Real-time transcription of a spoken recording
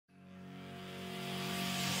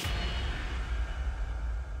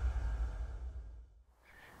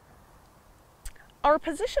Our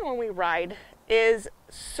position when we ride is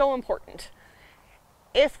so important.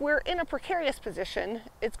 If we're in a precarious position,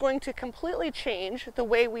 it's going to completely change the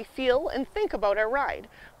way we feel and think about our ride.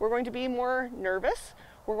 We're going to be more nervous,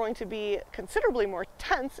 we're going to be considerably more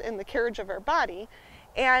tense in the carriage of our body,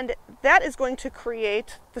 and that is going to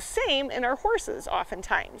create the same in our horses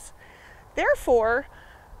oftentimes. Therefore,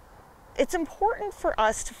 it's important for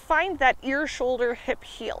us to find that ear, shoulder, hip,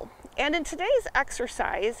 heel. And in today's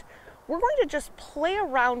exercise, we're going to just play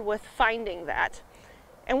around with finding that.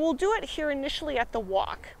 And we'll do it here initially at the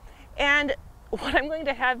walk. And what I'm going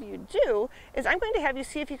to have you do is I'm going to have you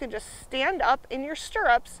see if you can just stand up in your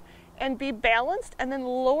stirrups and be balanced and then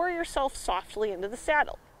lower yourself softly into the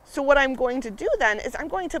saddle. So what I'm going to do then is I'm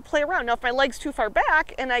going to play around. Now if my leg's too far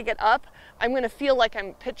back and I get up, I'm going to feel like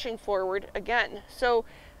I'm pitching forward again. So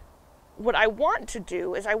what I want to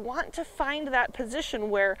do is I want to find that position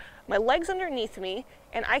where my leg's underneath me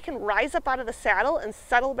and I can rise up out of the saddle and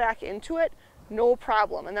settle back into it, no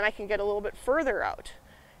problem. And then I can get a little bit further out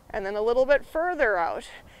and then a little bit further out,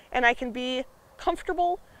 and I can be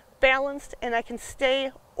comfortable, balanced, and I can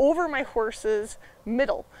stay over my horse's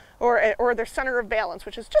middle or their center of balance,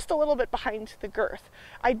 which is just a little bit behind the girth.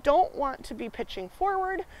 I don't want to be pitching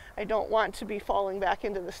forward. I don't want to be falling back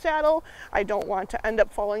into the saddle. I don't want to end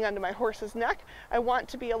up falling onto my horse's neck. I want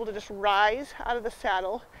to be able to just rise out of the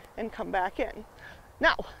saddle and come back in.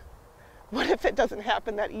 Now, what if it doesn't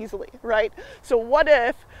happen that easily, right? So what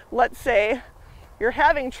if, let's say, you're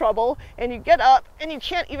having trouble and you get up and you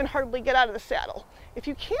can't even hardly get out of the saddle. If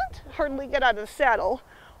you can't hardly get out of the saddle,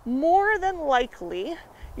 more than likely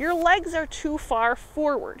your legs are too far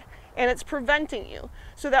forward and it's preventing you.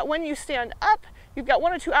 So that when you stand up, you've got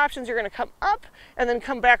one of two options. You're going to come up and then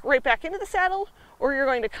come back right back into the saddle, or you're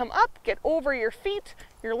going to come up, get over your feet,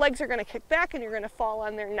 your legs are going to kick back and you're going to fall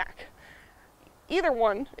on their neck. Either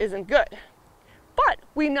one isn't good. But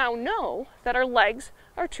we now know that our legs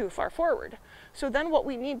are too far forward. So then what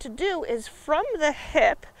we need to do is from the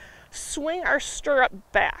hip, swing our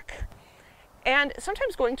stirrup back. And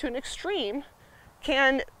sometimes going to an extreme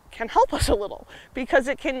can help us a little because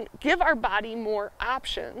it can give our body more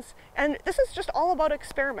options. And this is just all about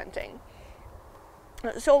experimenting.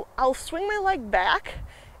 So I'll swing my leg back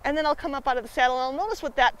and then I'll come up out of the saddle and I'll notice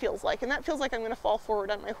what that feels like. And that feels like I'm going to fall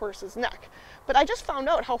forward on my horse's neck. But I just found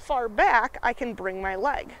out how far back I can bring my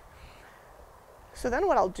leg. So then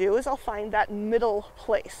what I'll do is I'll find that middle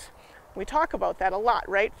place. We talk about that a lot,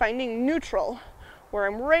 right? Finding neutral, where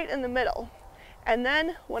I'm right in the middle. And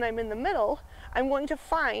then when I'm in the middle, I'm going to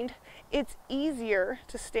find it's easier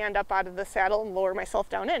to stand up out of the saddle and lower myself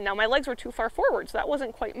down in. Now my legs were too far forward, so that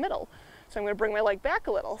wasn't quite middle. So I'm going to bring my leg back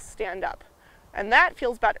a little, stand up. And that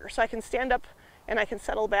feels better. So I can stand up and I can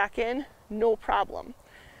settle back in, no problem.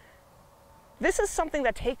 This is something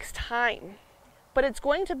that takes time, but it's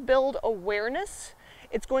going to build awareness.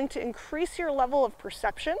 It's going to increase your level of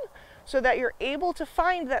perception so that you're able to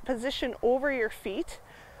find that position over your feet.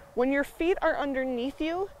 When your feet are underneath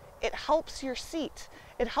you, it helps your seat.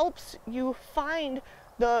 It helps you find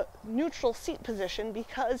the neutral seat position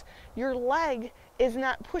because your leg is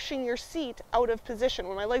not pushing your seat out of position.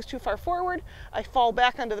 When my leg's too far forward, I fall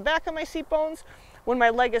back onto the back of my seat bones. When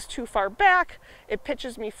my leg is too far back, it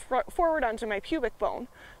pitches me forward onto my pubic bone.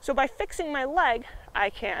 So by fixing my leg,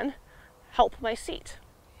 I can help my seat.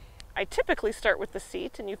 I typically start with the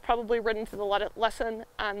seat, and you've probably ridden through the lesson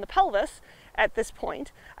on the pelvis at this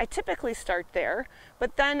point. I typically start there,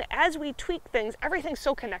 but then as we tweak things, everything's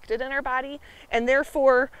so connected in our body, and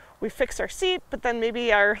therefore we fix our seat, but then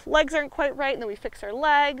maybe our legs aren't quite right, and then we fix our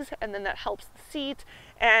legs, and then that helps the seat,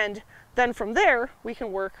 and then from there we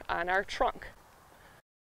can work on our trunk.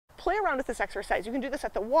 Play around with this exercise. You can do this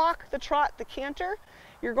at the walk, the trot, the canter.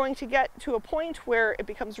 You're going to get to a point where it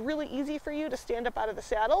becomes really easy for you to stand up out of the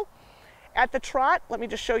saddle. At the trot, let me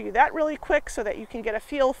just show you that really quick so that you can get a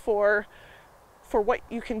feel for what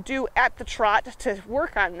you can do at the trot to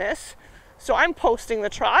work on this. So I'm posting the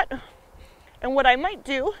trot, and what I might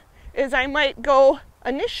do is I might go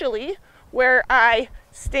initially where I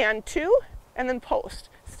stand two and then post,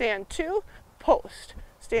 stand two, post,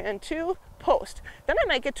 stand two, post. Then I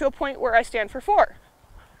might get to a point where I stand for four,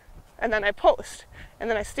 and then I post, and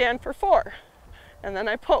then I stand for four, and then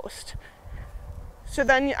I post. So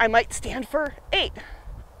then I might stand for 8,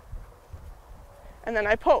 and then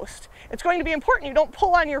I post. It's going to be important you don't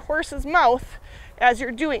pull on your horse's mouth as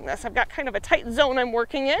you're doing this. I've got kind of a tight zone I'm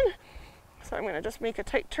working in, so I'm going to just make a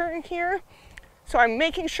tight turn here. So I'm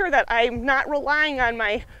making sure that I'm not relying on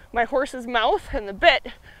my horse's mouth and the bit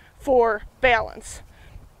for balance.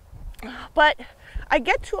 But I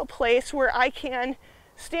get to a place where I can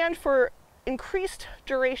stand for increased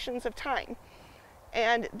durations of time.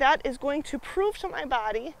 And that is going to prove to my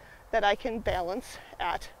body that I can balance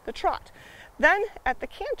at the trot. Then at the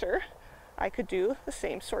canter, I could do the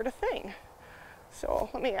same sort of thing. So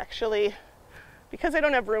let me actually, because I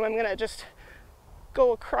don't have room, I'm going to just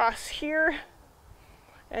go across here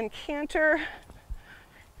and canter.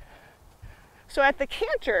 So at the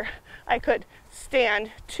canter, I could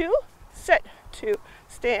stand 2, sit 2,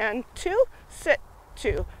 stand 2, sit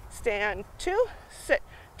 2, stand 2, sit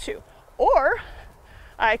 2. Or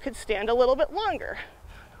I could stand a little bit longer.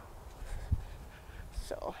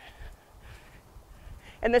 So,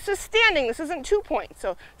 and this is standing, this isn't 2 points.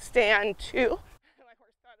 So stand 2. My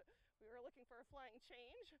horse thought we were looking for a flying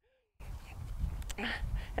change.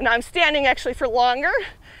 And I'm standing actually for longer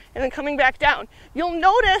and then coming back down. You'll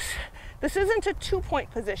notice this isn't a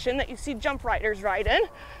 2-point position that you see jump riders ride in.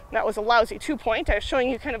 That was a lousy 2-point. I was showing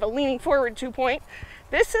you kind of a leaning forward 2-point.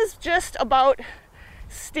 This is just about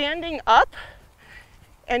standing up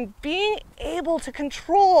and being able to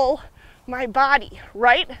control my body,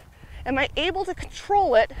 right? Am I able to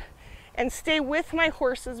control it and stay with my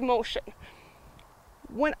horse's motion?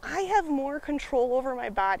 When I have more control over my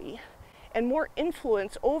body and more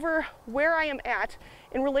influence over where I am at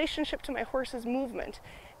in relationship to my horse's movement,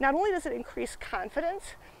 not only does it increase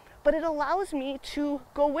confidence, but it allows me to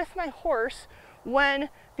go with my horse when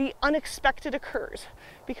the unexpected occurs.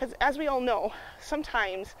 Because as we all know,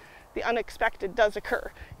 sometimes the unexpected does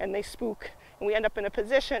occur and they spook and we end up in a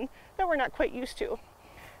position that we're not quite used to.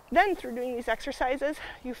 Then through doing these exercises,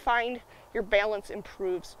 you find your balance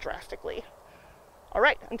improves drastically. All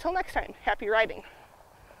right, until next time, happy riding.